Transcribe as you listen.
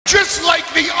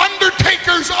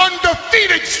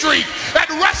streak at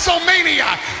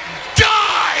Wrestlemania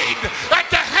died at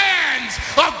the hands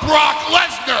of Brock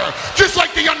Lesnar, just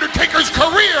like The Undertaker's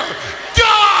career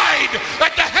died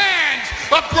at the hands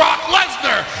of Brock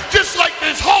Lesnar, just like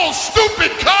this whole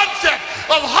stupid concept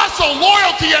of hustle,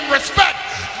 loyalty, and respect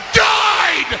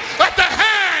died at the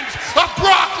hands of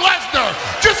Brock Lesnar,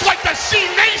 just like the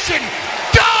C-Nation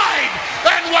died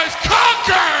and was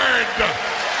conquered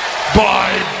by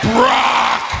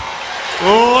Brock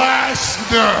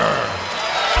Lesnar.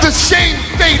 The same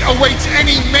fate awaits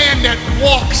any man that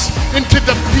walks into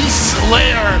the beast's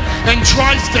lair and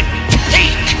tries to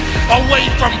take away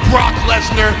from Brock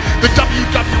Lesnar the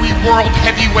WWE World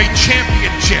Heavyweight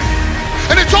Championship.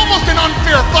 And it's almost an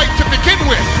unfair fight to begin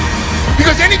with,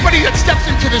 because anybody that steps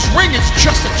into this ring is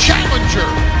just a challenger,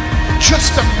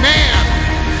 just a man.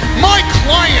 My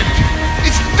client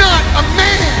is not a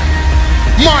man.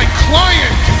 My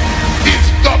client is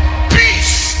the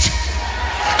beast.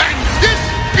 And this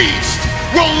beast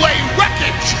will lay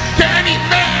wreckage to any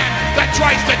man that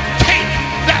tries to take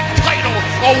that title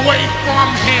away from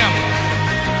him.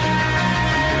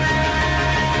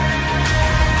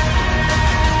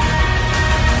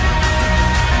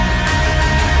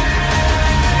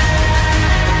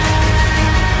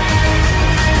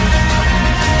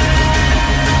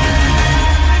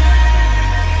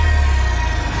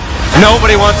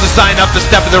 Nobody wants to sign up to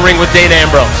step in the ring with Dean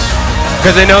Ambrose,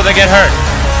 because they know they get hurt.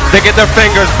 They get their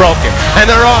fingers broken, and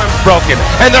their arms broken,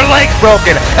 and their legs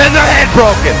broken, and their head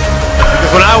broken.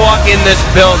 Because when I walk in this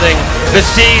building, the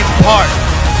seas part.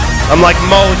 I'm like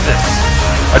Moses,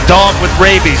 a dog with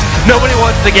rabies. Nobody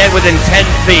wants to get within 10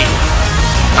 feet.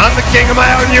 I'm the king of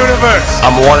my own universe.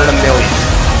 I'm one in a million.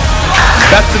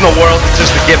 Best in the world is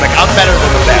just a gimmick. I'm better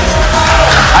than the best.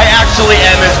 I actually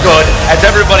am as good as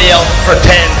everybody else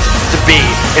pretends to be.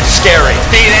 It's scary.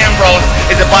 Dean Ambrose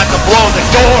is about to blow the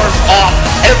doors off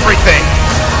everything.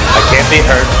 I can't be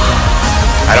hurt.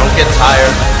 I don't get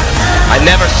tired. I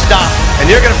never stop. And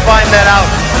you're going to find that out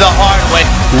the hard way.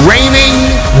 Reigning,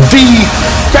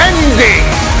 defending,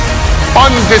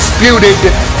 undisputed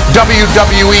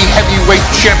WWE Heavyweight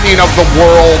Champion of the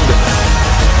world,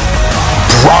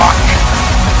 Brock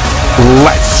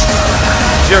Lesnar.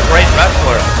 You're a great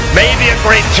wrestler. Maybe a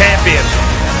great champion.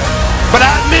 But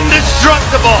I'm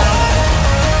indestructible.